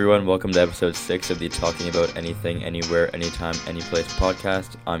Everyone, welcome to episode 6 of the Talking About Anything, Anywhere, Anytime, Anyplace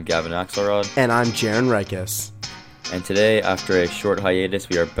podcast. I'm Gavin Axelrod. And I'm Jaron Reikus. And today, after a short hiatus,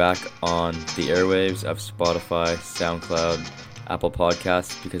 we are back on the airwaves of Spotify, SoundCloud, Apple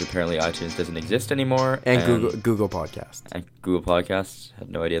Podcasts, because apparently iTunes doesn't exist anymore. And Google Podcasts. And Google Podcasts. Had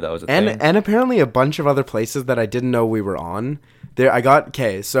no idea that was a thing. And apparently a bunch of other places that I didn't know we were on.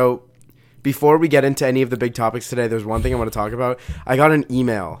 So before we get into any of the big topics today, there's one thing I want to talk about. I got an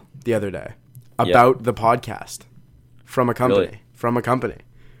email the other day about the podcast from a company. Really? From a company.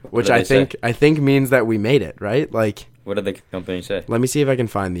 Which I think means that we made it, right? Like, what did the company say? Let me see if I can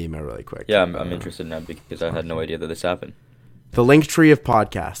find the email really quick. Yeah, I'm interested now because I had no idea that this happened. The Linktree of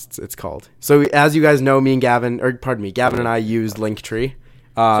podcasts, it's called. So as you guys know, Gavin and I use Linktree.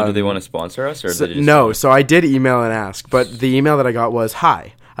 So do they want to sponsor us? So I did email and ask, but the email that I got was,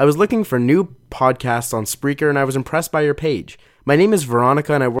 "Hi, I was looking for new podcasts on Spreaker and I was impressed by your page. My name is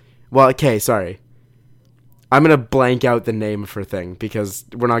Veronica and I work..." Well, okay, sorry. I'm going to blank out the name for thing because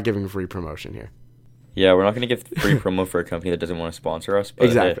we're not giving free promotion here. Yeah, we're not going to give free promo for a company that doesn't want to sponsor us. But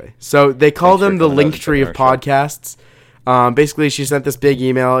exactly. So they call them the Linktree of podcasts. Basically, she sent this big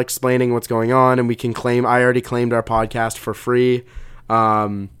email explaining what's going on, and I already claimed our podcast for free.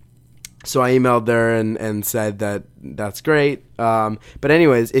 So I emailed her and said that's great. But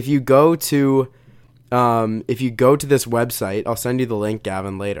anyways, if you go to this website, I'll send you the link,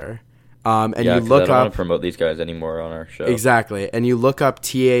 Gavin, later. And you look up. I don't want to promote these guys anymore on our show. Exactly, and you look up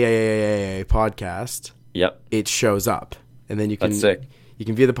TAAA podcast. Yep, it shows up, and then you can. That's sick. You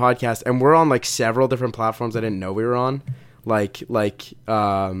can view the podcast, and we're on like several different platforms I didn't know we were on, like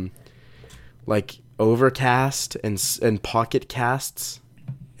Overcast and Pocket Casts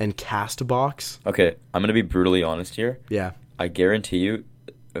and Castbox. Okay, I'm gonna be brutally honest here. Yeah, I guarantee you,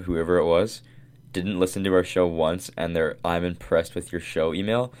 whoever it was, didn't listen to our show once, and I'm impressed with your show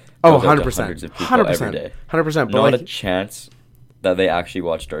email. 100%. Hundreds of people every day. 100%. Not a chance that they actually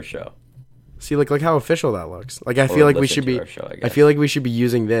watched our show. See, like how official that looks. Like I feel like we should be. I feel like we should be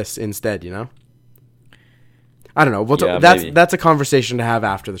using this instead. You know. I don't know. That's a conversation to have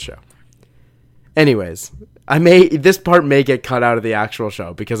after the show. Anyways, this part may get cut out of the actual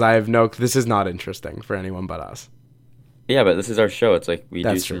show because this is not interesting for anyone but us. Yeah, but this is our show. It's like we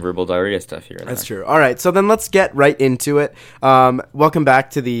do some true. verbal diarrhea stuff here. That's true. All right, so then let's get right into it. Welcome back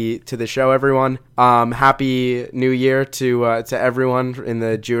to the show, everyone. Happy New Year to everyone in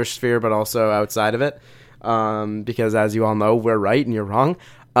the Jewish sphere, but also outside of it. Because as you all know, we're right and you're wrong.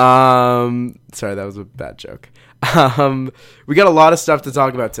 Sorry, that was a bad joke. We got a lot of stuff to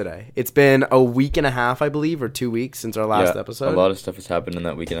talk about today. It's been a week and a half, I believe, or 2 weeks since our last episode. A lot of stuff has happened in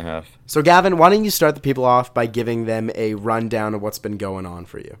that week and a half. So, Gavin, why don't you start the people off by giving them a rundown of what's been going on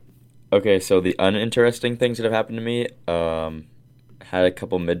for you? Okay, so the uninteresting things that have happened to me, had a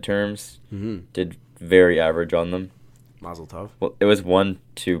couple midterms, did very average on them. Mazel tov. Well, it was 1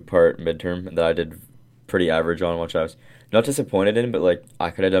 2-part midterm that I did pretty average on, which I was not disappointed in, but like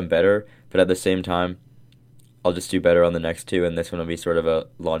I could have done better, but at the same time, I'll just do better on the next 2, and this one will be sort of a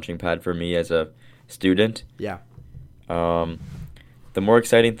launching pad for me as a student. Yeah. The more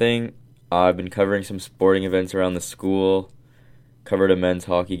exciting thing, I've been covering some sporting events around the school, covered a men's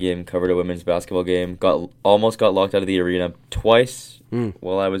hockey game, covered a women's basketball game, almost got locked out of the arena twice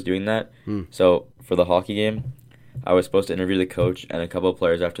while I was doing that. So for the hockey game, I was supposed to interview the coach and a couple of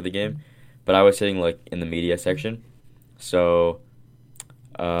players after the game, but I was sitting like in the media section. So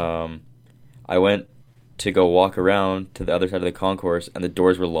I went to go walk around to the other side of the concourse, and the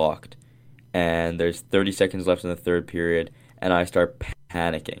doors were locked. And there's 30 seconds left in the third period, and I start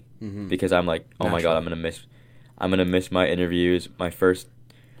panicking because I'm like, oh my God, I'm gonna miss my interviews, my first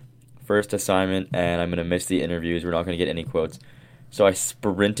assignment, and I'm gonna miss the interviews. We're not gonna get any quotes. So I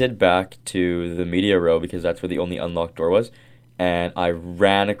sprinted back to the media row because that's where the only unlocked door was, and I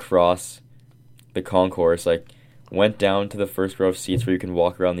ran across the concourse, went down to the first row of seats where you can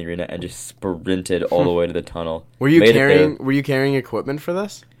walk around the arena and just sprinted all the way to the tunnel. Were you carrying equipment for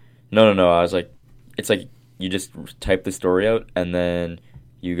this? No. I was like, it's like you just type the story out and then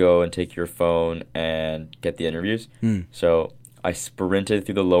you go and take your phone and get the interviews. So I sprinted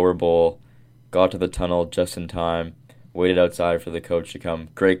through the lower bowl, got to the tunnel just in time, waited outside for the coach to come.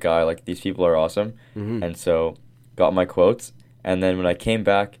 Great guy. Like, these people are awesome. And so got my quotes. And then when I came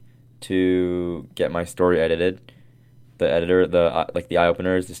back to get my story edited, the editor, the eye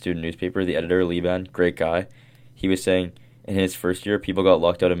opener is the student newspaper. The editor, Liban, great guy. He was saying in his first year, people got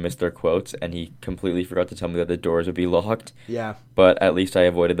locked out and missed their quotes, and he completely forgot to tell me that the doors would be locked. Yeah. But at least I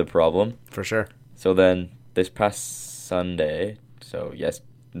avoided the problem. For sure. So then this past Saturday,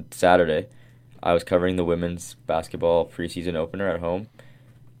 I was covering the women's basketball preseason opener at home,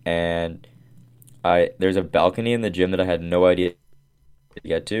 and there's a balcony in the gym that I had no idea to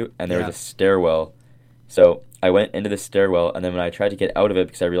get to, and there was a stairwell. So I went into the stairwell, and then when I tried to get out of it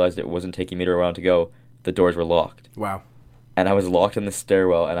because I realized it wasn't taking me to where I wanted to go, the doors were locked. Wow. And I was locked in the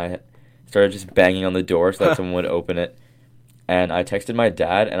stairwell, and I started just banging on the door so that someone would open it. And I texted my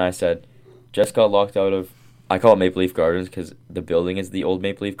dad, and I said, just got locked out of, I call it Maple Leaf Gardens because the building is the old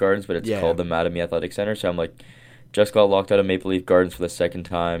Maple Leaf Gardens, but it's called the Mattamy Athletic Center. So I'm like, just got locked out of Maple Leaf Gardens for the second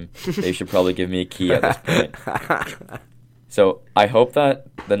time. They should probably give me a key at this point. So I hope that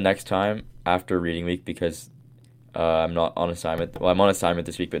the next time after reading week, because I'm not on assignment. Well, I'm on assignment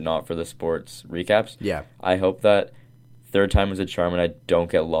this week, but not for the sports recaps. Yeah. I hope that third time is a charm and I don't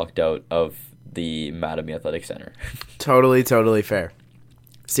get locked out of the Mattamy Athletic Center. Totally fair.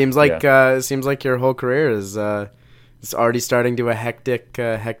 Seems like your whole career is already starting to a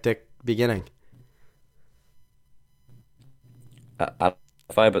hectic beginning. But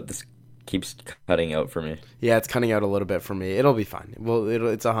this keeps cutting out for me. Yeah, it's cutting out a little bit for me. It'll be fine.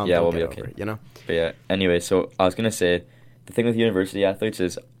 It's a hump. Yeah, we'll be okay. Over, you know. But yeah. Anyway, so I was gonna say, the thing with university athletes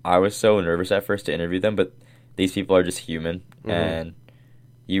is I was so nervous at first to interview them, but these people are just human, and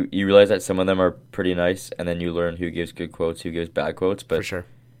you realize that some of them are pretty nice, and then you learn who gives good quotes, who gives bad quotes. But for sure,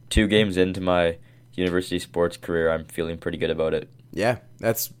 2 games into my university sports career, I'm feeling pretty good about it. Yeah,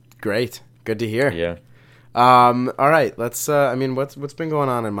 that's great. Good to hear. Yeah. All right. Let's. What's been going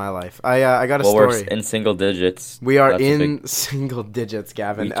on in my life? I got a story. We're in single digits. We are in single digits,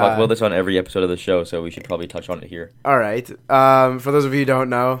 Gavin. We talk about this on every episode of the show, so we should probably touch on it here. All right. For those of you who don't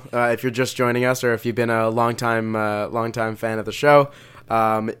know, if you're just joining us, or if you've been a long time fan of the show,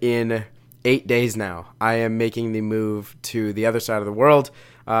 in 8 days now, I am making the move to the other side of the world.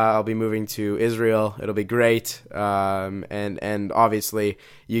 I'll be moving to Israel. It'll be great. And obviously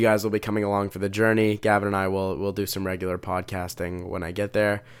you guys will be coming along for the journey. Gavin and I will do some regular podcasting when I get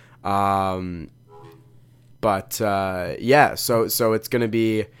there. So it's going to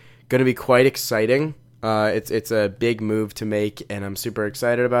be quite exciting. It's a big move to make, and I'm super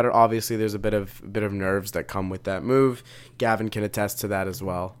excited about it. Obviously there's a bit of nerves that come with that move. Gavin can attest to that as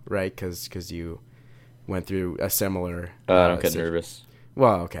well, right? Cause you went through a similar, I don't get nervous.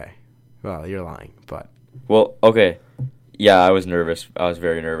 Well, okay. Well, you're lying, but... Well, okay. Yeah, I was nervous. I was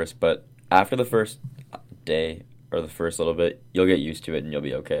very nervous, but after the first day, or the first little bit, you'll get used to it and you'll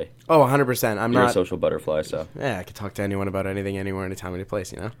be okay. Oh, 100%. You're a social butterfly, so... Yeah, I can talk to anyone about anything, anywhere, anytime, any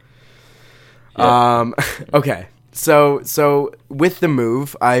place, you know? Yeah. Okay. So with the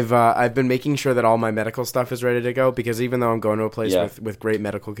move, I've been making sure that all my medical stuff is ready to go, because even though I'm going to a place with great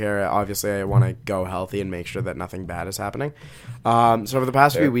medical care, obviously I want to go healthy and make sure that nothing bad is happening. So over the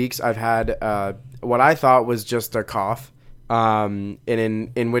past few weeks, I've had what I thought was just a cough, and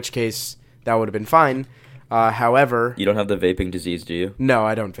in which case that would have been fine. However, you don't have the vaping disease, do you? No,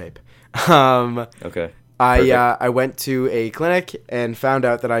 I don't vape. Okay. I went to a clinic and found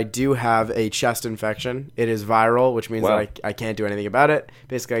out that I do have a chest infection. It is viral, which means that I can't do anything about it.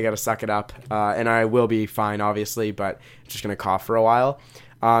 Basically, I got to suck it up, and I will be fine, obviously, but I'm just going to cough for a while.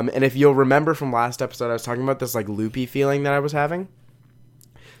 And if you'll remember from last episode, I was talking about this like loopy feeling that I was having.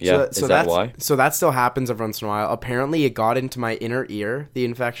 Yeah, is that why? So that still happens every once in a while. Apparently, it got into my inner ear, the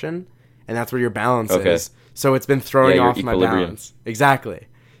infection, and that's where your balance is. So it's been throwing off my balance. Exactly.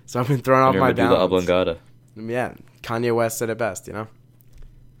 So I've been throwing off my balance. Oblongata. Yeah, Kanye West said it best, you know?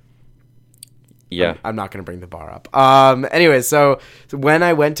 Yeah. I'm not going to bring the bar up. Anyway, so when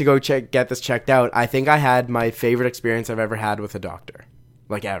I went to go get this checked out, I think I had my favorite experience I've ever had with a doctor.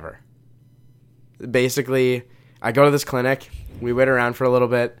 Like, ever. Basically, I go to this clinic, we wait around for a little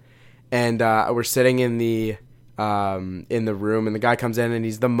bit, and we're sitting in the room, and the guy comes in, and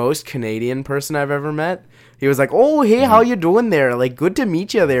he's the most Canadian person I've ever met. He was like, "Oh, hey, how you doing there? Like, good to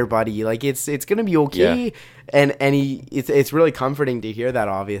meet you there, buddy. Like, it's gonna be okay." Yeah. And it's really comforting to hear that,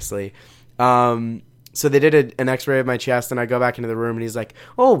 obviously. So they did an X-ray of my chest, and I go back into the room, and he's like,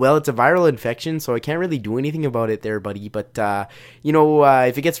 "Oh, well, it's a viral infection, so I can't really do anything about it there, buddy. But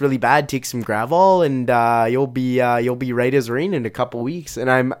if it gets really bad, take some Gravol, and you'll be right as rain in a couple weeks." And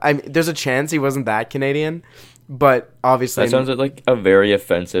I'm there's a chance he wasn't that Canadian. But obviously... That sounds like a very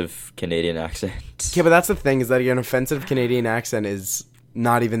offensive Canadian accent. Yeah, but that's the thing, is that an offensive Canadian accent is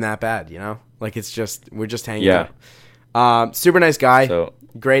not even that bad, you know? Like, it's just... We're just hanging out. Super nice guy. So,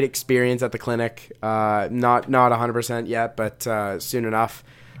 great experience at the clinic. Not 100% yet, but soon enough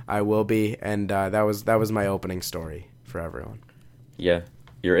I will be. And that was my opening story for everyone. Yeah.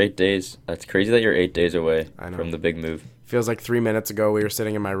 You're 8 days. That's crazy that you're 8 days away from the big move. Feels like 3 minutes ago we were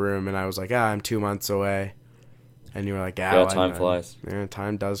sitting in my room, and I was like, I'm 2 months away. And you were like, yeah, time flies. Yeah,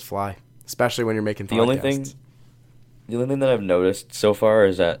 time does fly, especially when you're making podcasts. The only thing that I've noticed so far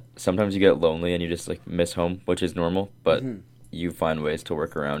is that sometimes you get lonely and you just like miss home, which is normal, but you find ways to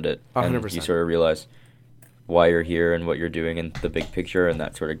work around it. 100%. And you sort of realize why you're here and what you're doing in the big picture, and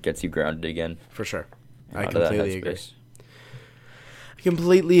that sort of gets you grounded again. For sure. I out of that completely agree. headspace. I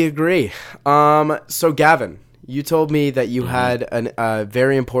completely agree. So Gavin, you told me that you had a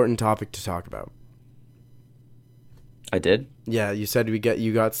very important topic to talk about. I did? Yeah, you said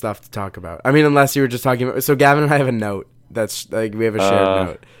you got stuff to talk about. I mean, unless you were just talking about. So Gavin and I have a note. That's like we have a shared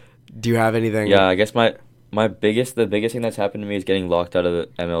note. Do you have anything? Yeah, I guess the biggest thing that's happened to me is getting locked out of the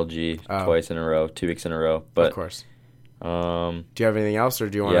MLG twice in a row, 2 weeks in a row. But of course. Do you have anything else, or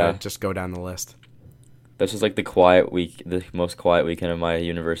do you want to just go down the list? This is like the most quiet weekend of my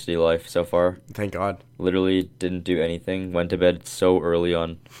university life so far. Thank God. Literally didn't do anything. Went to bed so early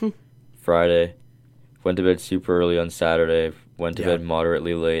on Friday. Went to bed super early on Saturday. Went to bed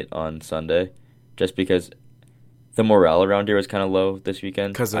moderately late on Sunday. Just because the morale around here was kind of low this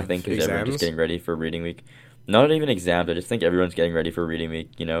weekend. I think because everyone's just getting ready for reading week. Not even exams. I just think everyone's getting ready for reading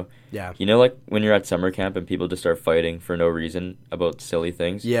week, you know? Yeah. You know, like when you're at summer camp and people just start fighting for no reason about silly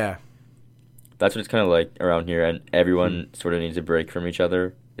things? Yeah. That's what it's kind of like around here, and everyone sort of needs a break from each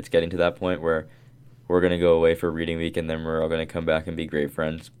other. It's getting to that point where we're going to go away for reading week, and then we're all going to come back and be great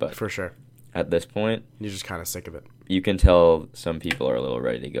friends. But for sure. At this point, you're just kind of sick of it. You can tell some people are a little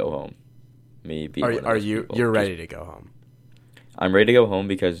ready to go home. Me being one of those people. You're ready to go home? I'm ready to go home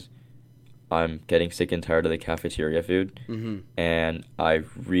because I'm getting sick and tired of the cafeteria food, and I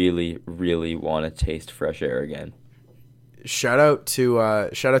really, really want to taste fresh air again. Shout out to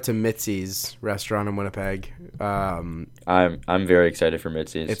Mitzi's restaurant in Winnipeg. I'm very excited for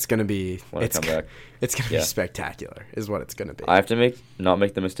Mitzi's. It's gonna be when I come back. It's gonna be spectacular, is what it's gonna be. I have to not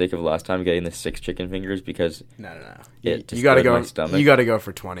make the mistake of last time getting the 6 chicken fingers because no. You gotta go. My stomach. You gotta go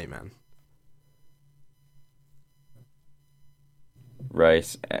for 20, man.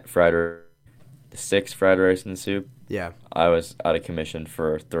 Rice, fried rice, 6 fried rice and soup. Yeah, I was out of commission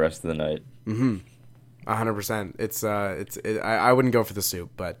for the rest of the night. 100%. I wouldn't go for the soup,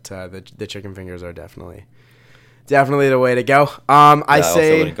 but the chicken fingers are definitely the way to go. I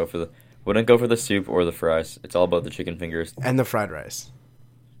also wouldn't go for the soup or the fries. It's all about the chicken fingers and the fried rice.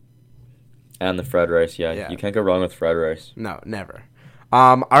 And the fried rice, yeah. You can't go wrong with fried rice. No, never.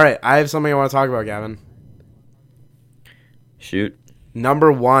 All right, I have something I want to talk about, Gavin. Shoot.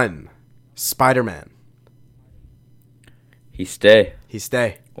 Number 1, Spider-Man. He stay.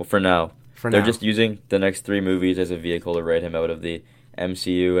 Well, for now. They're just using the next 3 movies as a vehicle to write him out of the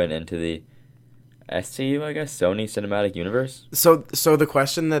MCU and into the SCU, I guess, Sony Cinematic Universe. So the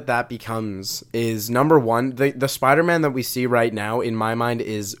question that becomes is, number 1, the Spider-Man that we see right now, in my mind,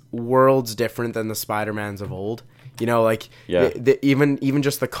 is worlds different than the Spider-Mans of old. You know, like even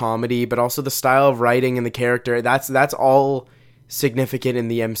just the comedy, but also the style of writing and the character. That's all significant in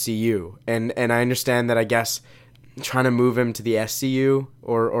the MCU, and I understand that. I guess trying to move him to the SCU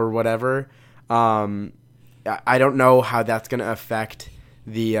or whatever. I don't know how that's going to affect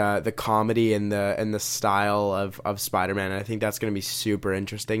the comedy and the style of Spider-Man. I think that's going to be super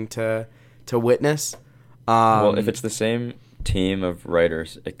interesting to witness. Well, if it's the same team of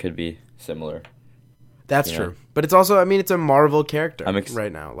writers, it could be similar. That's true. But it's also, I mean, it's a Marvel character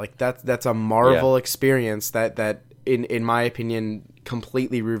right now. Like that's a Marvel experience that in my opinion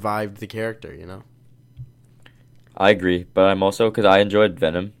completely revived the character, you know. I agree, but I'm also, because I enjoyed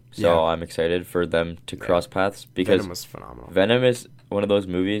Venom, so I'm excited for them to cross paths, because Venom was phenomenal. Venom is one of those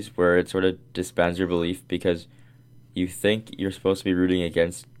movies where it sort of disbands your belief, because you think you're supposed to be rooting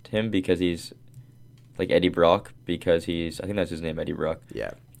against him because he's like Eddie Brock, because I think that's his name, Eddie Brock.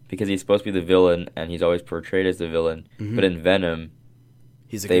 Yeah. Because he's supposed to be the villain, and he's always portrayed as the villain, but in Venom,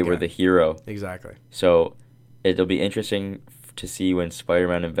 they were the hero. Exactly. So it'll be interesting to see when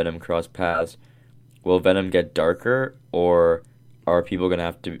Spider-Man and Venom cross paths. Will Venom get darker, or are people going to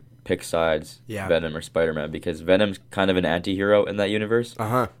have to pick sides, Venom or Spider-Man? Because Venom's kind of an anti-hero in that universe,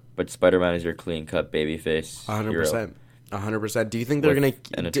 but Spider-Man is your clean-cut babyface 100%. 100%. Do you think they're going to...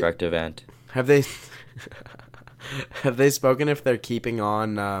 an attractive ant. Have they spoken if they're keeping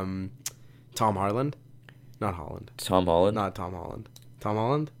on Tom Holland? Not Holland. Tom Holland? Not Tom Holland. Tom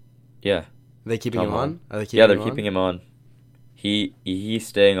Holland? Yeah. Are they keeping him on? Are they keeping they're keeping him on. He's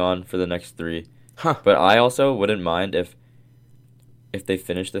staying on for the next 3. But I also wouldn't mind if they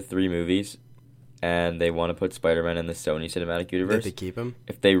finish the 3 movies and they want to put Spider-Man in the Sony Cinematic Universe. Did they keep him?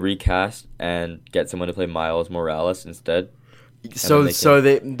 If they recast and get someone to play Miles Morales instead. So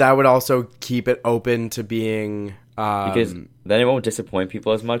that would also keep it open to being... because then it won't disappoint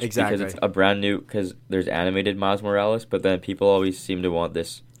people as much. Exactly. Because it's a brand new... Because there's animated Miles Morales, but then people always seem to want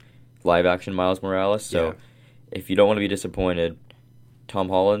this live-action Miles Morales. So if you don't want to be disappointed, Tom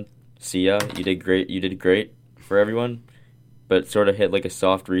Holland, see ya. You did great. You did great for everyone, but sort of hit like a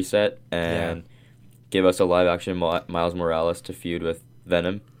soft reset and give us a live action Miles Morales to feud with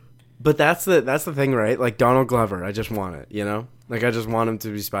Venom. But that's the thing, right? Like Donald Glover, I just want it, you know? Like I just want him to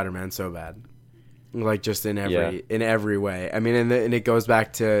be Spider-Man so bad. Like just in every way. I mean, and it goes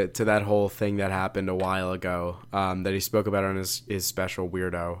back to that whole thing that happened a while ago that he spoke about on his special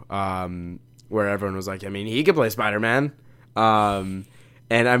Weirdo, where everyone was like, I mean, he could play Spider-Man. And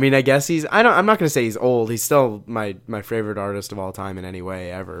I mean, I guess I'm not going to say he's old. He's still my favorite artist of all time in any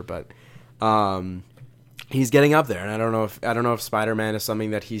way ever, but he's getting up there, and I don't know if Spider-Man is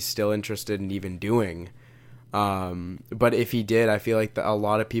something that he's still interested in even doing. But if he did, I feel like a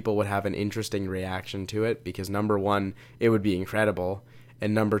lot of people would have an interesting reaction to it because number one, it would be incredible,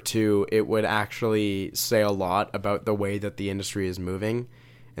 and number two, it would actually say a lot about the way that the industry is moving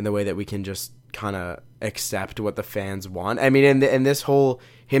and the way that we can just kind of accept what the fans want. I mean, and this whole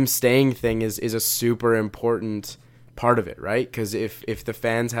him staying thing is a super important part of it, right? Because if the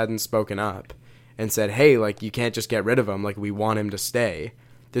fans hadn't spoken up and said, hey, like, you can't just get rid of him, like, we want him to stay,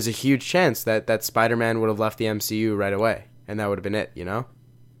 there's a huge chance that Spider-Man would have left the MCU right away, and that would have been it, you know?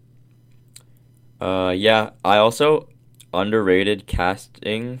 Yeah, I also underrated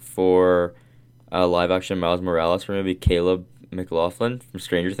casting for live-action Miles Morales for maybe Caleb McLaughlin from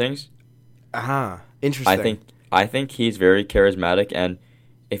Stranger Things. Interesting. I think he's very charismatic, and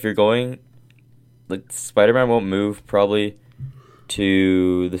if you're going, like, Spider-Man won't move probably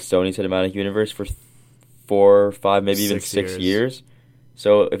to the Sony Cinematic Universe for 4 or 5, maybe even 6 years.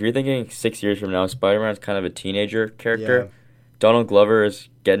 So if you're thinking 6 years from now, Spider-Man's kind of a teenager character. Yeah. Donald Glover is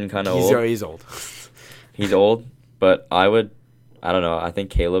getting kind of old. He's old. He's old, but I don't know. I think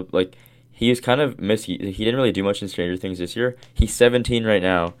Caleb, like, he was kind of he didn't really do much in Stranger Things this year. He's 17 right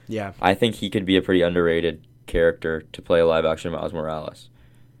now. Yeah. I think he could be a pretty underrated character to play a live-action Miles Morales.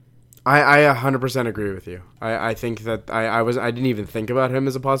 I 100% agree with you. I think that I didn't even think about him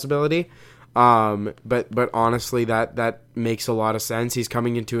as a possibility. But honestly, that makes a lot of sense. He's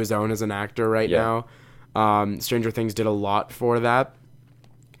coming into his own as an actor right now. Stranger Things did a lot for that.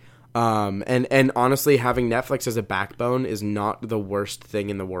 And honestly, having Netflix as a backbone is not the worst thing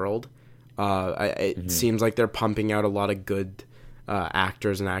in the world. It seems like they're pumping out a lot of good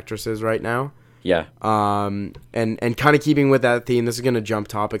actors and actresses right now. Yeah. And kind of keeping with that theme, this is going to jump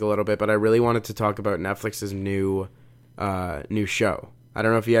topic a little bit, but I really wanted to talk about Netflix's new show. I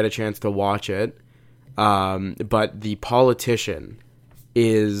don't know if you had a chance to watch it, but The Politician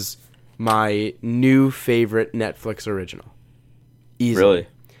is my new favorite Netflix original. Easily. Really?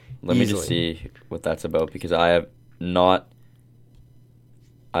 Let me just see what that's about, because I have not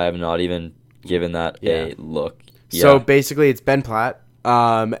even given that a look. Yeah. So basically it's Ben Platt,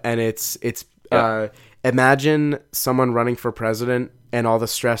 and it's imagine someone running for president and all the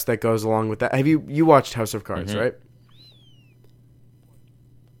stress that goes along with that. Have you watched House of Cards, right?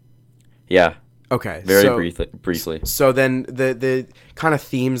 Yeah. Okay. Very briefly. So then the kind of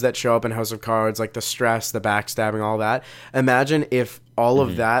themes that show up in House of Cards, like the stress, the backstabbing, all that. Imagine if all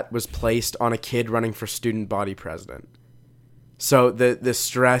of that was placed on a kid running for student body president. So the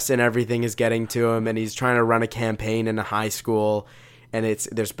stress and everything is getting to him, and he's trying to run a campaign in a high school, and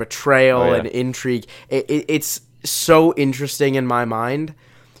there's betrayal and intrigue. It's so interesting in my mind,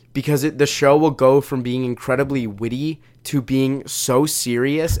 because the show will go from being incredibly witty to being so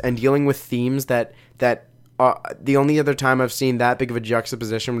serious and dealing with themes that the only other time I've seen that big of a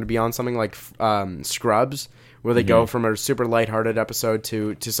juxtaposition would be on something like Scrubs, where they go from a super lighthearted episode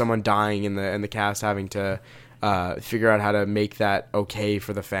to someone dying in the cast having to figure out how to make that okay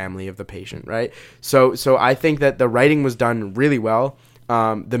for the family of the patient, right? So I think that the writing was done really well.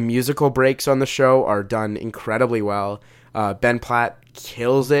 The musical breaks on the show are done incredibly well. Ben Platt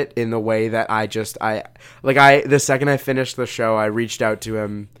kills it in the way that the second I finished the show, I reached out to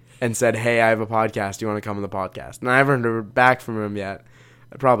him and said, hey, I have a podcast. Do you want to come on the podcast? And I haven't heard back from him yet.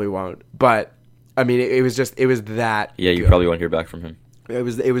 I probably won't. But, I mean, it was that Yeah, you good. probably won't hear back from him. It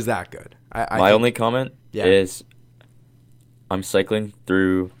was that good. My only comment is I'm cycling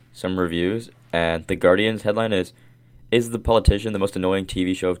through some reviews, and The Guardian's headline is The Politician the most annoying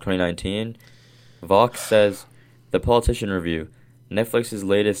TV show of 2019? Vox says, The Politician review. Netflix's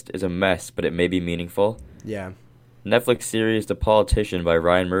latest is a mess, but it may be meaningful. Yeah. Netflix series The Politician by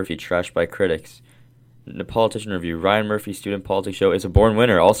Ryan Murphy trashed by critics. The Politician review. Ryan Murphy's student politics show is a born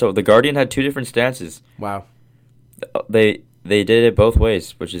winner. Also, The Guardian had 2 different stances. Wow. They did it both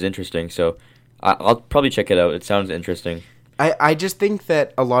ways, which is interesting. So I'll probably check it out. It sounds interesting. I just think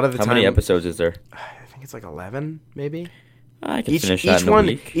that a lot of the time... How many episodes is there? I think it's like 11, maybe. I can finish that in a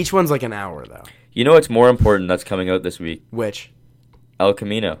week. Each one's like an hour, though. You know what's more important that's coming out this week? Which? El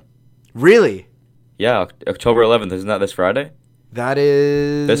Camino. Really? Yeah, October 11th. Isn't that this Friday? That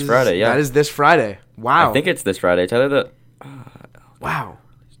is... This Friday, yeah. That is this Friday. Wow. I think it's this Friday. It's either the... Wow.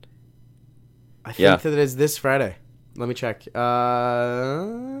 I think that it is this Friday. Let me check.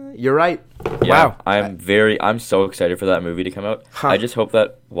 You're right. Yeah, Wow. I'm so excited for that movie to come out. Huh. I just hope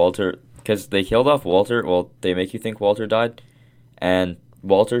that Walter... Because they killed off Walter. Well, they make you think Walter died. And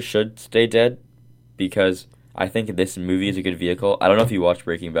Walter should stay dead because I think this movie is a good vehicle. I don't know if you watched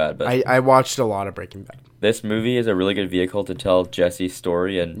Breaking Bad, but... I watched a lot of Breaking Bad. This movie is a really good vehicle to tell Jesse's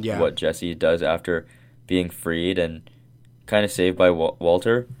story and what Jesse does after being freed and kind of saved by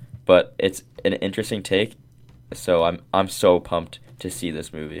Walter. But it's an interesting take, so I'm so pumped to see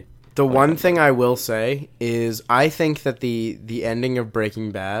this movie. The one thing I will say is I think that the ending of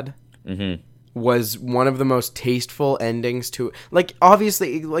Breaking Bad was one of the most tasteful endings to... Like,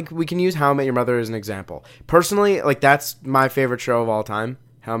 obviously, like, we can use How I Met Your Mother as an example. Personally, like, that's my favorite show of all time.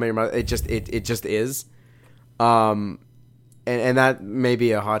 How I Met Your Mother. It just is. And that may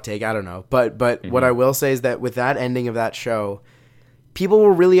be a hot take. I don't know. But what I will say is that with that ending of that show, people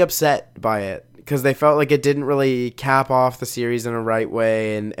were really upset by it because they felt like it didn't really cap off the series in a right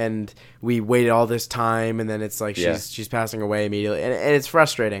way, and we waited all this time, and then it's like she's passing away immediately, and it's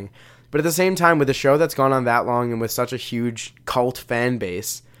frustrating. But at the same time, with a show that's gone on that long and with such a huge cult fan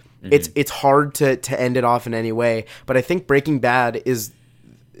base, it's hard to end it off in any way. But I think Breaking Bad is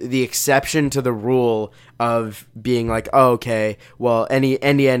the exception to the rule of being like, oh, okay, well, any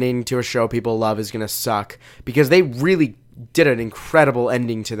ending to a show people love is going to suck, because they really did an incredible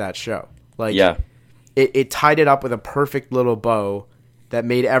ending to that show. Like, it tied it up with a perfect little bow that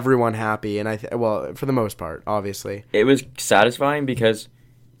made everyone happy, and well, for the most part, obviously. It was satisfying because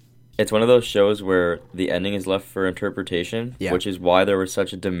it's one of those shows where the ending is left for interpretation, which is why there was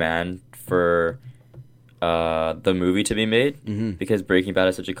such a demand for the movie to be made, because Breaking Bad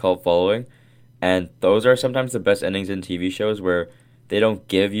has such a cult following, and those are sometimes the best endings in TV shows where they don't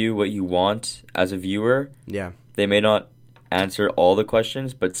give you what you want as a viewer. Yeah. They may not answer all the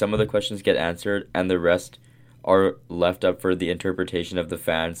questions, but some of the questions get answered, and the rest are left up for the interpretation of the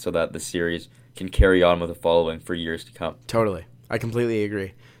fans so that the series can carry on with a following for years to come. Totally. I completely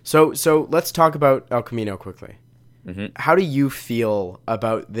agree. So let's talk about El Camino quickly. How do you feel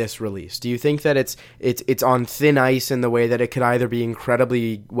about this release? Do you think that it's on thin ice in the way that it could either be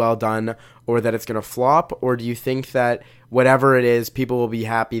incredibly well done or that it's going to flop? Or do you think that whatever it is, people will be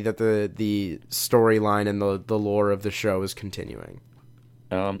happy that the storyline and the lore of the show is continuing?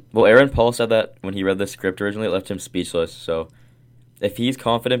 Well, Aaron Paul said that when he read the script originally, it left him speechless. So if he's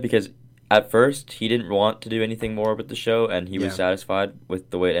confident, because at first he didn't want to do anything more with the show and he was satisfied with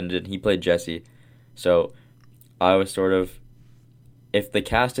the way it ended. He played Jesse. So I was sort of, if the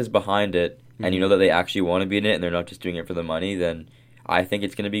cast is behind it and you know that they actually want to be in it and they're not just doing it for the money, then I think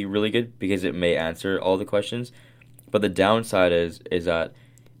it's going to be really good because it may answer all the questions. But the downside is that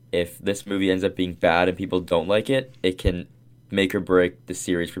if this movie ends up being bad and people don't like it, it can make or break the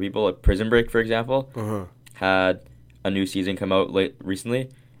series for people. Like Prison Break, for example, had a new season come out recently,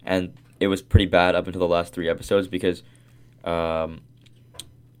 and it was pretty bad up until the last 3 episodes because, what's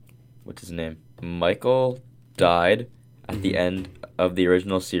his name? Michael died at the end of the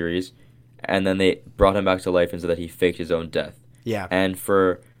original series, and then they brought him back to life and so that he faked his own death. Yeah. And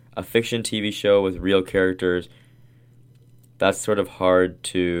for a fiction TV show with real characters, that's sort of hard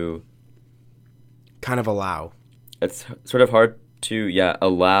to... kind of allow. It's sort of hard to,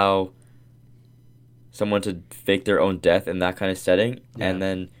 allow someone to fake their own death in that kind of setting. Yeah. And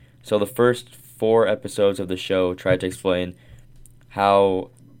then, so the first 4 episodes of the show tried to explain how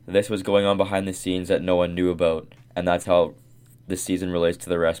this was going on behind the scenes that no one knew about, and that's how the season relates to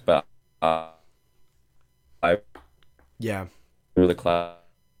the rest. But I threw the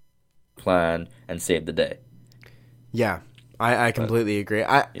plan and saved the day. Yeah, I completely agree.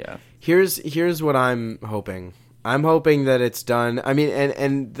 Here's what I'm hoping. I'm hoping that it's done. I mean,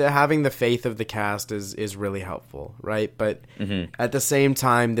 and having the faith of the cast is really helpful, right? But at the same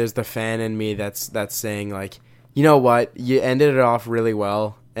time, there's the fan in me that's saying, like, you know what, you ended it off really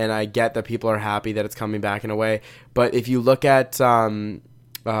well. And I get that people are happy that it's coming back in a way. But if you look at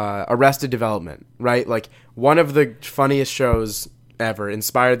Arrested Development, right? Like, one of the funniest shows ever,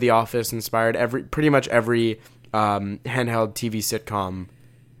 inspired The Office, inspired pretty much every handheld TV sitcom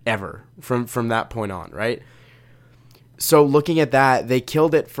ever from that point on, right? So looking at that, they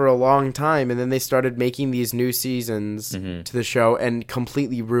killed it for a long time, and then they started making these new seasons to the show and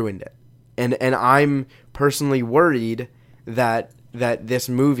completely ruined it. And I'm personally worried that this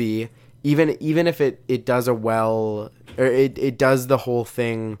movie, even if it does it does the whole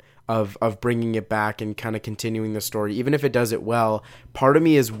thing of bringing it back and kind of continuing the story, even if it does it well. Part of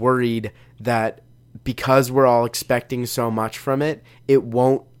me is worried that because we're all expecting so much from it, it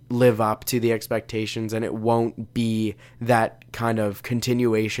won't live up to the expectations and it won't be that kind of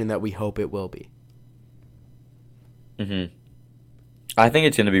continuation that we hope it will be. I think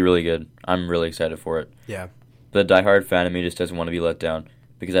it's going to be really good. I'm really excited for it. Yeah. The diehard fan of me just doesn't want to be let down,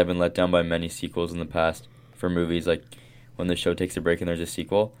 because I've been let down by many sequels in the past for movies, like when the show takes a break and there's a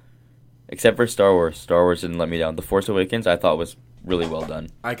sequel. Except for Star Wars. Star Wars didn't let me down. The Force Awakens I thought was really well done.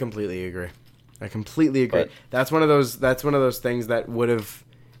 I completely agree. But that's one of those things that would have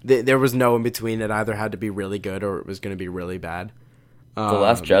there was no in between. It either had to be really good or it was going to be really bad. The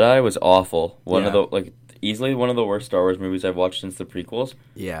Last Jedi was awful. Easily one of the worst Star Wars movies I've watched since the prequels.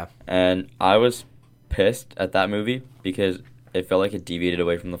 Yeah. And I was pissed at that movie because it felt like it deviated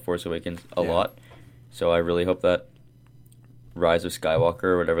away from The Force Awakens a lot. So I really hope that Rise of Skywalker,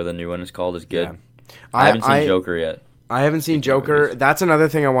 or whatever the new one is called, is good. Yeah. I haven't seen Joker yet. I haven't seen Joker. That's another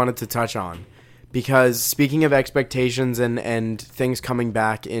thing I wanted to touch on. Because speaking of expectations and things coming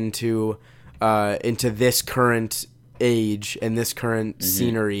back into this current age and this current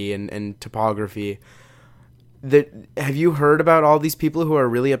scenery and topography, have you heard about all these people who are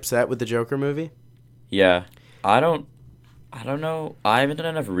really upset with the Joker movie? Yeah. I don't know. I haven't done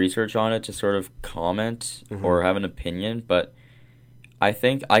enough research on it to sort of comment or have an opinion, but I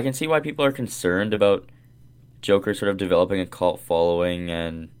think I can see why people are concerned about Joker sort of developing a cult following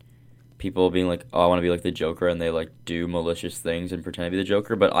and people being like, oh, I want to be like the Joker, and they like do malicious things and pretend to be the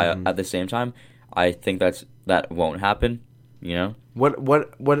Joker. But at the same time, I think that won't happen. You know?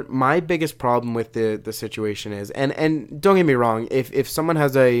 What my biggest problem with the situation is, and don't get me wrong, if someone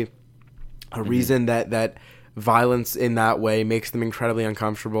has a reason that violence in that way makes them incredibly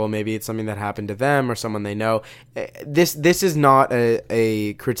uncomfortable, maybe it's something that happened to them or someone they know, this is not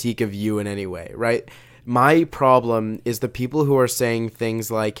a critique of you in any way, right? My problem is the people who are saying things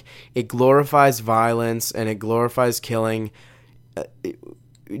like it glorifies violence and it glorifies killing.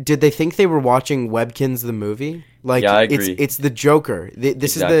 Did they think they were watching Webkinz the movie? Like, yeah, I agree. It's the Joker.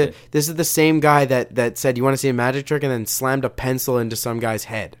 This is the same guy that said, "You want to see a magic trick?" and then slammed a pencil into some guy's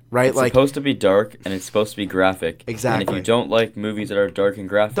head, right? It's supposed to be dark and it's supposed to be graphic. Exactly. And if you don't like movies that are dark and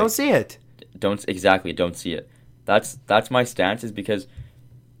graphic, don't see it. Don't see it. That's my stance, is because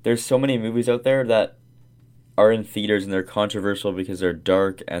there's so many movies out there that are in theaters and they're controversial because they're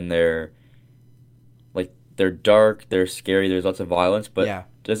dark and they're dark, they're scary, there's lots of violence, but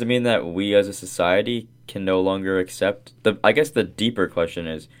does it mean that we as a society can no longer accept I guess the deeper question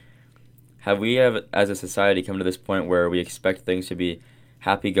is, have we as a society come to this point where we expect things to be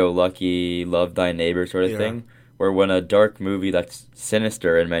happy-go-lucky, love thy neighbor sort of thing, where when a dark movie that's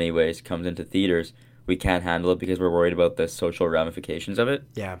sinister in many ways comes into theaters, we can't handle it because we're worried about the social ramifications of it?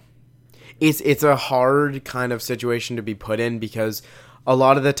 Yeah. It's a hard kind of situation to be put in, because a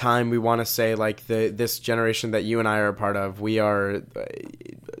lot of the time we want to say, like, this generation that you and I are a part of, we are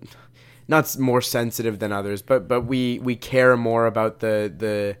not more sensitive than others, but we care more about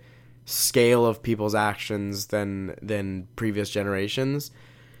the scale of people's actions than previous generations.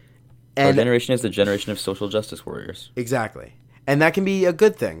 And our generation is the generation of social justice warriors. Exactly. And that can be a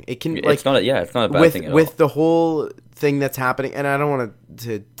good thing. It can, it's not a bad thing at all. With the whole thing that's happening, and I don't want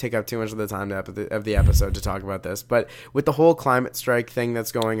to take up too much of the time of the episode to talk about this, but with the whole climate strike thing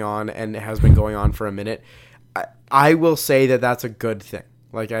that's going on, and it has been going on for a minute, I will say that that's a good thing.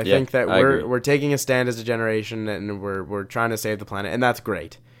 Like, I think that we're taking a stand as a generation, and we're trying to save the planet, and that's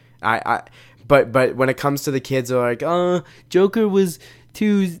great. But when it comes to the kids who are like, oh, Joker was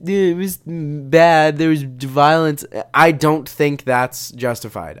it was bad, there was violence, I don't think that's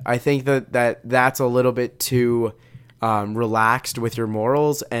justified. I think that's a little bit too relaxed with your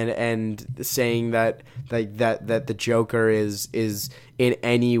morals, and saying that the Joker is in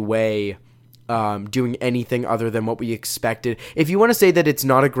any way doing anything other than what we expected. If you want to say that it's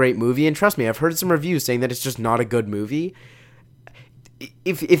not a great movie, and trust me, I've heard some reviews saying that it's just not a good movie,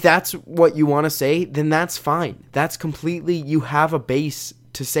 if that's what you want to say, then that's fine. That's completely, you have a base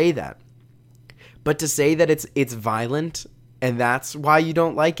to say that. But to say that it's violent and that's why you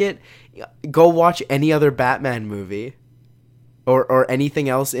don't like it, go watch any other Batman movie or anything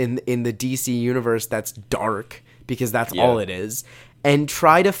else in the DC universe that's dark, because that's all it is, and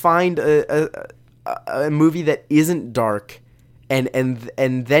try to find a movie that isn't dark. And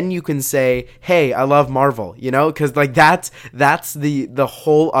then you can say, hey, I love Marvel, you know, because like that's the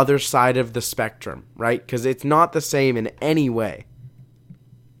whole other side of the spectrum, right? Because it's not the same in any way.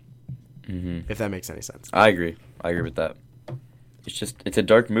 If that makes any sense. I agree with that. It's a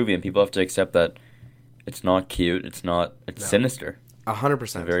dark movie, and people have to accept that it's not cute. It's sinister.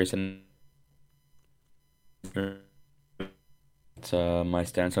 100%. Very It's my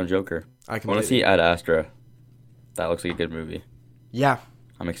stance on Joker. I want to see Ad Astra. That looks like a good movie. Yeah.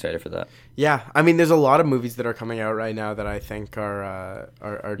 I'm excited for that. Yeah, I mean, there's a lot of movies that are coming out right now that I think are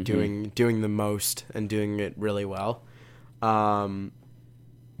doing the most and doing it really well. I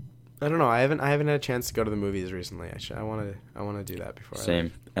don't know. I haven't had a chance to go to the movies recently. Actually, I want to do that before.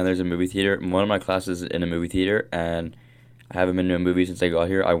 Same. And there's a movie theater. One of my classes is in a movie theater, and I haven't been to a movie since I got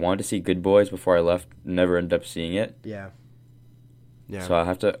here. I wanted to see Good Boys before I left. Never ended up seeing it. Yeah. Yeah. So I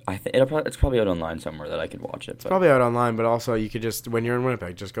have to. It's probably out online somewhere that I could watch it. It's probably out online, but also you could just, when you're in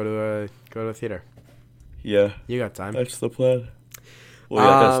Winnipeg, just go to a theater. Yeah. You got time. That's the plan. Well,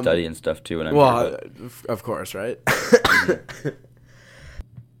 you have to study and stuff too. When I'm here, of course, right?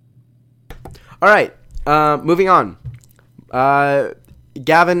 All right. Moving on.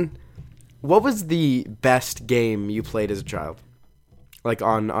 Gavin, what was the best game you played as a child? Like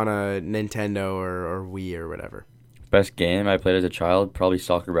on a Nintendo or Wii or whatever. Best game I played as a child, probably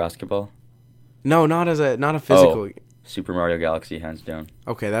soccer basketball. No, not a physical. Super Mario Galaxy, hands down.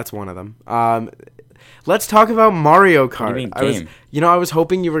 Okay, that's one of them. Let's talk about Mario Kart. What do you mean game? I was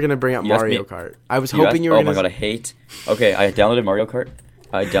hoping you were gonna bring up Mario Kart. I was hoping you were. Oh my god, I hate. Okay, I downloaded Mario Kart.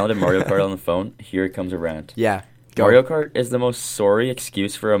 On the phone. Here comes a rant. Yeah. Go. Mario Kart is the most sorry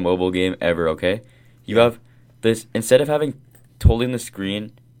excuse for a mobile game ever. Okay, you have this instead of holding the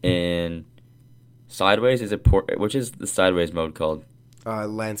screen in sideways which is the sideways mode called?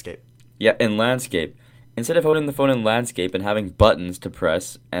 Landscape. Yeah, in landscape. Instead of holding the phone in landscape and having buttons to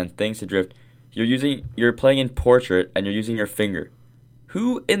press and things to drift, you're playing in portrait and you're using your finger.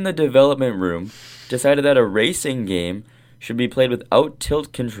 Who in the development room decided that a racing game should be played without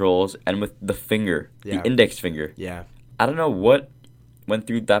tilt controls and with the finger, the index finger? Yeah. I don't know what went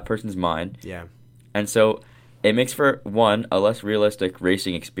through that person's mind. Yeah. And so it makes for, one, a less realistic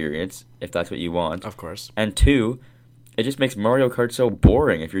racing experience, if that's what you want. Of course. And two, it just makes Mario Kart so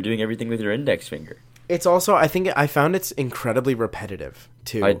boring if you're doing everything with your index finger. It's also, I think, I found it's incredibly repetitive,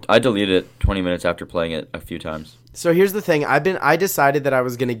 too. I deleted it 20 minutes after playing it a few times. So here's the thing. I decided that I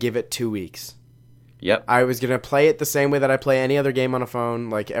was going to give it 2 weeks. Yep. I was going to play it the same way that I play any other game on a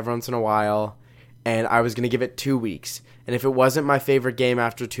phone, like every once in a while, and I was going to give it 2 weeks. And if it wasn't my favorite game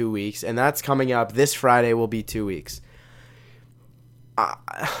after 2 weeks, and that's coming up, this Friday will be 2 weeks.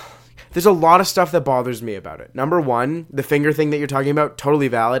 There's a lot of stuff that bothers me about it. Number one, the finger thing that you're talking about, totally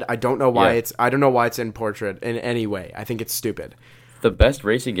valid. I don't know why it's in portrait in any way. I think it's stupid. The best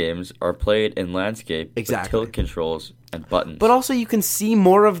racing games are played in landscape with tilt controls and buttons. But also you can see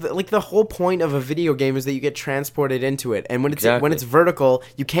more of the whole point of a video game is that you get transported into it. And when it's vertical,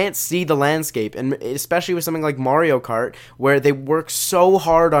 you can't see the landscape. And especially with something like Mario Kart, where they work so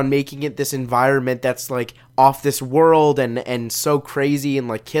hard on making it this environment that's like off this world and so crazy and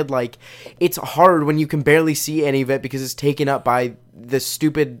like kid-like, it's hard when you can barely see any of it because it's taken up by the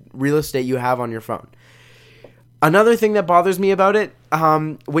stupid real estate you have on your phone. Another thing that bothers me about it,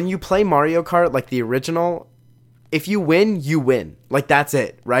 when you play Mario Kart, like the original, if you win, you win. Like, that's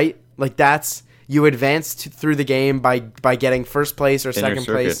it, right? Like, you advance through the game by getting first place or second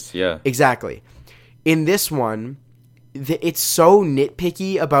place. Yeah. Exactly. In this one, it's so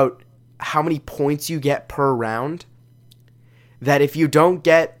nitpicky about how many points you get per round that if you don't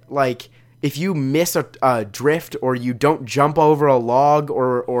get, like, if you miss a drift or you don't jump over a log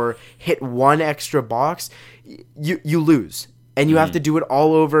or hit one extra box, you lose. And you have to do it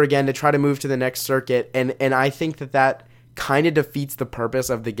all over again to try to move to the next circuit. And I think that kind of defeats the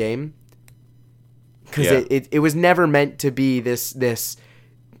purpose of the game. Because it was never meant to be this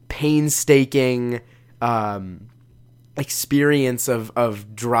painstaking experience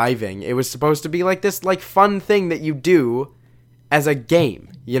of driving. It was supposed to be like this like fun thing that you do as a game,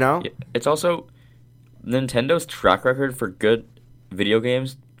 you know? It's also Nintendo's track record for good video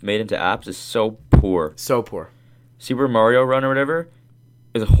games made into apps is so poor. So poor. Super Mario Run or whatever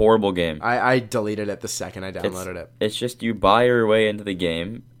is a horrible game. I deleted it the second I downloaded it. It's just you buy your way into the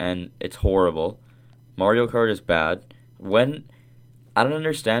game, and it's horrible. Mario Kart is bad. I don't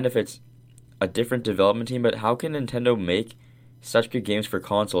understand if it's a different development team, but how can Nintendo make such good games for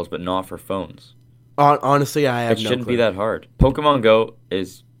consoles but not for phones? Honestly, I have no clue. It shouldn't be that hard. Pokemon Go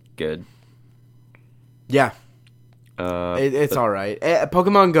is good. Yeah. It's all right.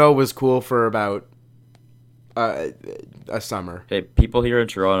 Pokemon Go was cool for about a summer. Hey, people here in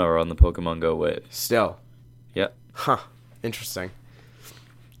Toronto are on the Pokemon Go wave. Still. Yeah. Huh. Interesting.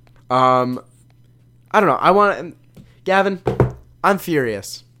 I don't know. Gavin, I'm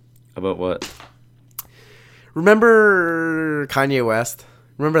furious. About what? Remember Kanye West?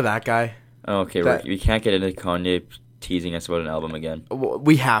 Remember that guy? Oh, okay, we can't get into Kanye teasing us about an album again.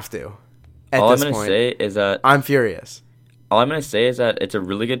 We have to. All I'm going to say is that... I'm furious. All I'm going to say is that it's a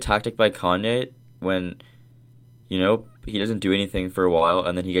really good tactic by Kanye when, you know, he doesn't do anything for a while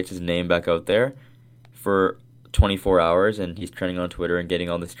and then he gets his name back out there for 24 hours and he's trending on Twitter and getting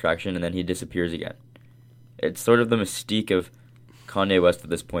all this traction and then he disappears again. It's sort of the mystique of Kanye West at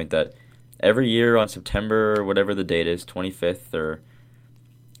this point that every year on September, or whatever the date is, 25th or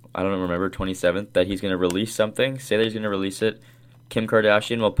I don't remember, 27th, that he's going to release something, say that he's going to release it. Kim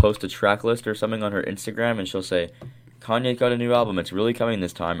Kardashian will post a track list or something on her Instagram and she'll say, Kanye got a new album, it's really coming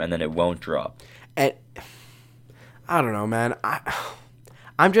this time, and then it won't drop. And I don't know, man.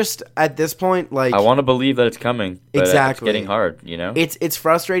 I'm just, at this point, like... I want to believe that it's coming, but exactly. It's getting hard, you know? It's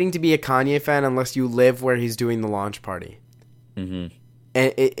frustrating to be a Kanye fan unless you live where he's doing the launch party. Mm-hmm.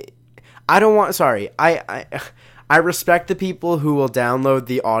 And I don't want... Sorry. I respect the people who will download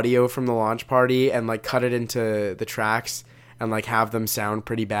the audio from the launch party and, like, cut it into the tracks and, like, have them sound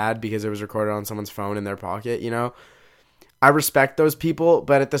pretty bad because it was recorded on someone's phone in their pocket, you know? I respect those people,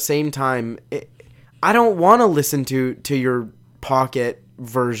 but at the same time, I don't want to listen to your pocket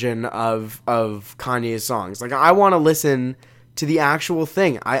version of Kanye's songs. Like, I want to listen to the actual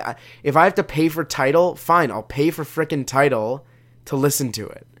thing. If I have to pay for Tidal, fine, I'll pay for frickin' Tidal to listen to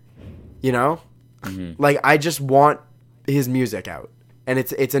it. You know? Mm-hmm. Like, I just want his music out. And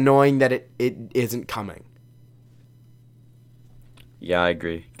it's annoying that it isn't coming. Yeah, I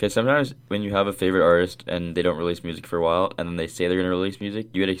agree. Because sometimes when you have a favorite artist and they don't release music for a while, and then they say they're going to release music,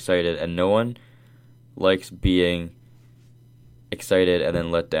 you get excited, and no one likes being excited and then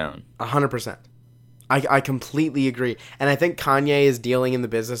let down. 100%. I completely agree. And I think Kanye is dealing in the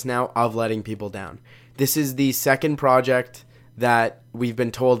business now of letting people down. This is the second project that we've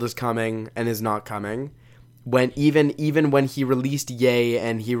been told is coming and is not coming. When even when he released Ye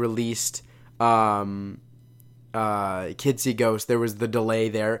and he released... Kids See Ghosts, there was the delay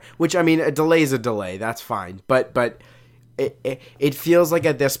there, which, I mean, a delay is a delay, that's fine, but it feels like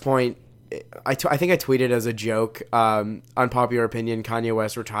at this point, I think I tweeted as a joke, unpopular opinion, Kanye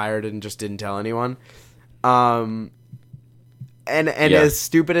West retired and just didn't tell anyone, and yeah. As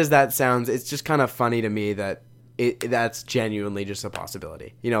stupid as that sounds, it's just kind of funny to me that that's genuinely just a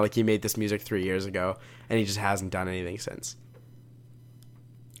possibility, you know, like he made this music 3 years ago, and he just hasn't done anything since.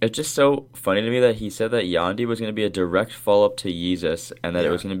 It's just so funny to me that he said that Yandhi was going to be a direct follow-up to Yeezus and that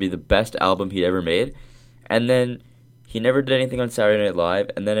it was going to be the best album he'd ever made. And then he never did anything on Saturday Night Live.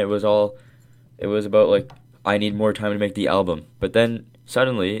 And then it was about, like, I need more time to make the album. But then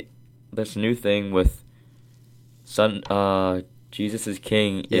suddenly this new thing with Jesus is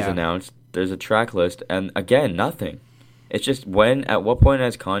King is announced. There's a track list. And, again, nothing. It's just at what point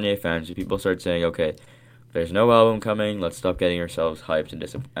as Kanye fans do people start saying, okay, there's no album coming. Let's stop getting ourselves hyped and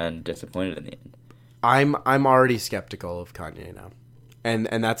disappointed in the end. I'm already skeptical of Kanye now, and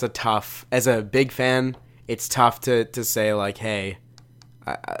that's a tough. As a big fan, it's tough to say like, hey,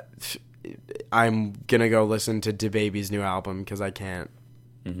 I'm gonna go listen to DaBaby's new album because I can't.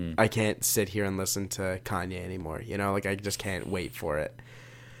 Mm-hmm. I can't sit here and listen to Kanye anymore. You know, like I just can't wait for it.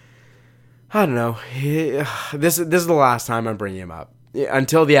 I don't know. This is the last time I'm bringing him up.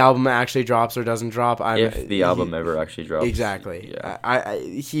 Until the album actually drops or doesn't drop. If the album ever actually drops. Exactly. Yeah.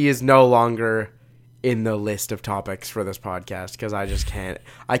 He is no longer in the list of topics for this podcast because I just can't.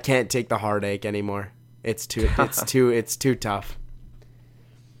 I can't take the heartache anymore. It's too tough.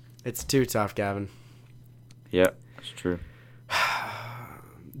 It's too tough, Gavin. Yeah, it's true.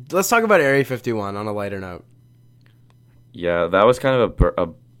 Let's talk about Area 51 on a lighter note. Yeah, that was kind of a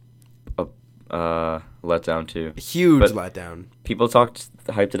letdown too. Huge letdown. People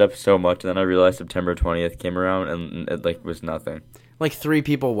hyped it up so much, and then I realized September 20th came around, and it like was nothing. Like 3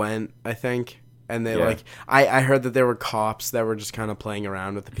 people went, I think, and they like I heard that there were cops that were just kind of playing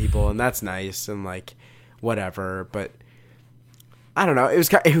around with the people, and that's nice and like whatever. But I don't know. It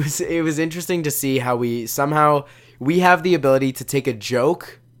was interesting to see how we have the ability to take a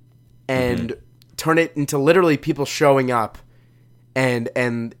joke and turn it into literally people showing up.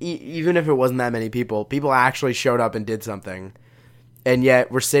 And even if it wasn't that many people actually showed up and did something. And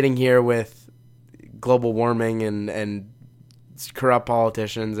yet we're sitting here with global warming and corrupt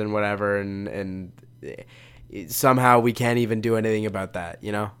politicians and whatever, and somehow we can't even do anything about that,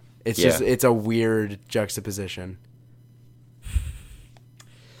 you know? It's a weird juxtaposition.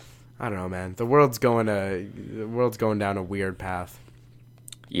 I don't know, man. The world's going down a weird path.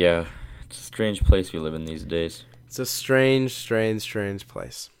 Yeah. It's a strange place we live in these days. It's a strange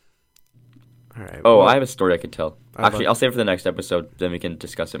place. All right. Oh, well, I have a story I could tell. Actually, I'll save it for the next episode. Then we can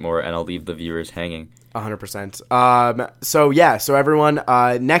discuss it more, and I'll leave the viewers hanging. 100%. So everyone,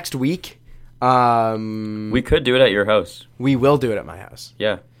 next week, We could do it at your house. We will do it at my house.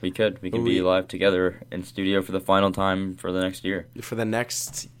 Yeah, we could. We could be live together in studio for the final time for the next year. For the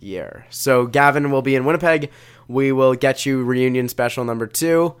next year. So Gavin will be in Winnipeg. We will get you reunion special number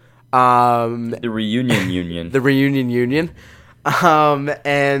 2. The reunion union. The reunion union.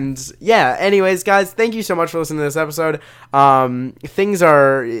 And yeah, anyways, guys, thank you so much for listening to this episode. Things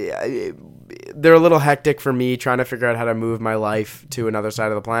are, they're a little hectic for me trying to figure out how to move my life to another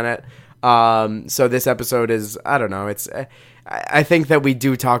side of the planet. So this episode is, I don't know, I think that we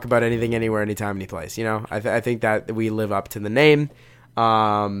do talk about anything, anywhere, anytime, anyplace, you know? I think that we live up to the name.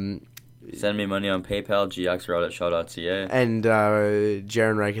 Send me money on PayPal, gxroute@shaw.ca. And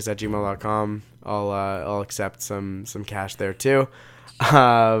jarenrikus@gmail.com. I'll accept some cash there too.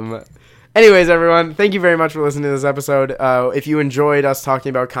 Anyways, everyone, thank you very much for listening to this episode. If you enjoyed us talking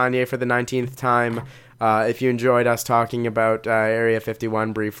about Kanye for the 19th time, if you enjoyed us talking about Area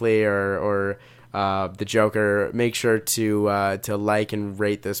 51 briefly or the Joker, make sure to like and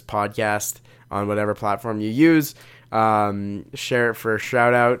rate this podcast on whatever platform you use. Share it for a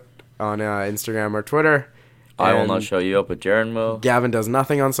shout out on Instagram or Twitter. I will not show you up, but Jaren will. Gavin does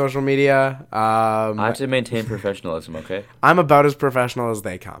nothing on social media. I have to maintain professionalism, okay? I'm about as professional as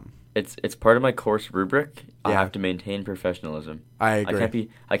they come. It's part of my course rubric. Yeah. I have to maintain professionalism. I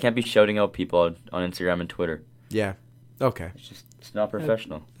agree. I can't be shouting out people on Instagram and Twitter. Yeah. Okay. It's not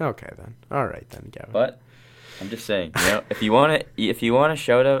professional. Okay then. All right then, Gavin. But I'm just saying, you know, if you want a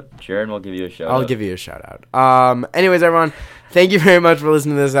shout out, Jaren will give you a shout out. I'll give you a shout out. Anyways, everyone, thank you very much for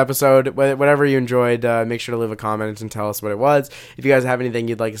listening to this episode. Whatever you enjoyed, make sure to leave a comment and tell us what it was. If you guys have anything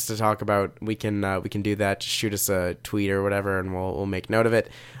you'd like us to talk about, we can do that. Just shoot us a tweet or whatever, and we'll make note of it.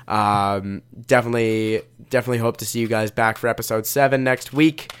 Definitely hope to see you guys back for episode 7 next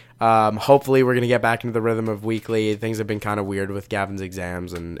week. Hopefully we're going to get back into the rhythm of weekly. Things have been kind of weird with Gavin's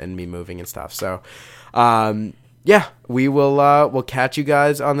exams and me moving and stuff. So, yeah, we'll catch you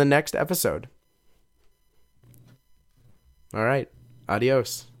guys on the next episode. All right.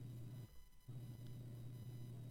 Adios.